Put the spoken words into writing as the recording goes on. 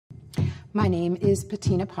My name is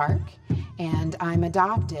Patina Park, and I'm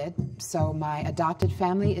adopted. So my adopted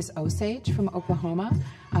family is Osage from Oklahoma,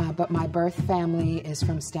 but my birth family is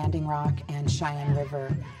from Standing Rock and Cheyenne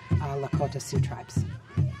River, Lakota Sioux tribes.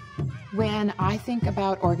 When I think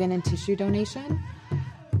about organ and tissue donation,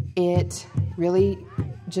 it really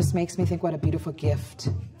just makes me think what a beautiful gift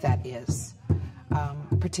that is,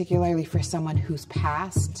 particularly for someone who's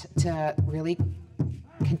passed to really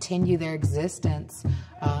continue their existence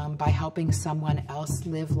by helping someone else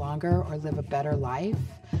live longer or live a better life.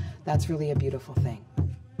 That's really a beautiful thing.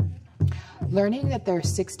 Learning that there are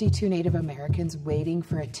 62 Native Americans waiting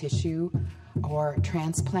for a tissue or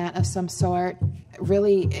transplant of some sort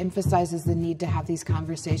really emphasizes the need to have these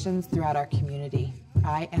conversations throughout our community.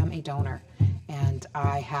 I am a donor, and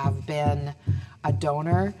I have been a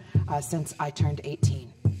donor since I turned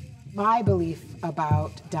 18. My belief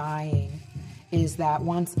about dying is that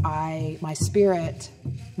once my spirit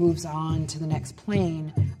moves on to the next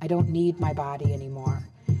plane, I don't need my body anymore.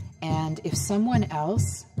 And if someone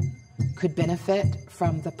else could benefit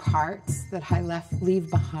from the parts that I leave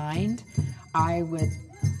behind, I would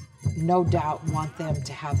no doubt want them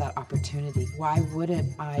to have that opportunity. Why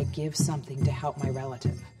wouldn't I give something to help my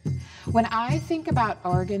relative? When I think about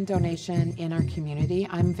organ donation in our community,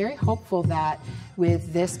 I'm very hopeful that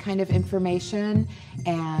with this kind of information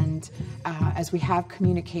and as we have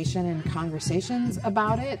communication and conversations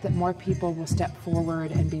about it, that more people will step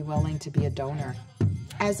forward and be willing to be a donor.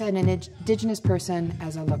 As an Indigenous person,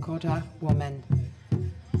 as a Lakota woman,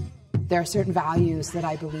 there are certain values that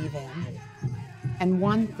I believe in. And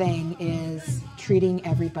one thing is treating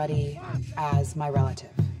everybody as my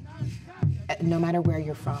relative, no matter where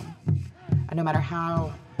you're from, no matter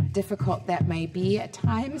how difficult that may be at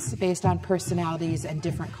times based on personalities and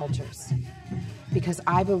different cultures. Because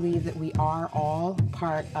I believe that we are all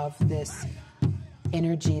part of this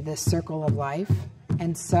energy, this circle of life.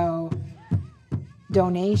 And so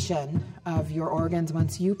donation of your organs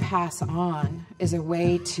once you pass on is a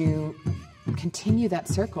way to continue that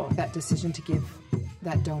circle. That decision to give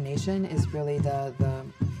that donation is really the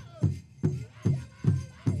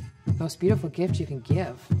most beautiful gift you can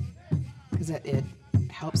give, because it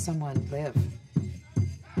helps someone live.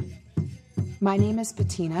 My name is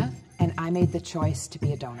Patina, and I made the choice to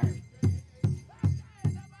be a donor.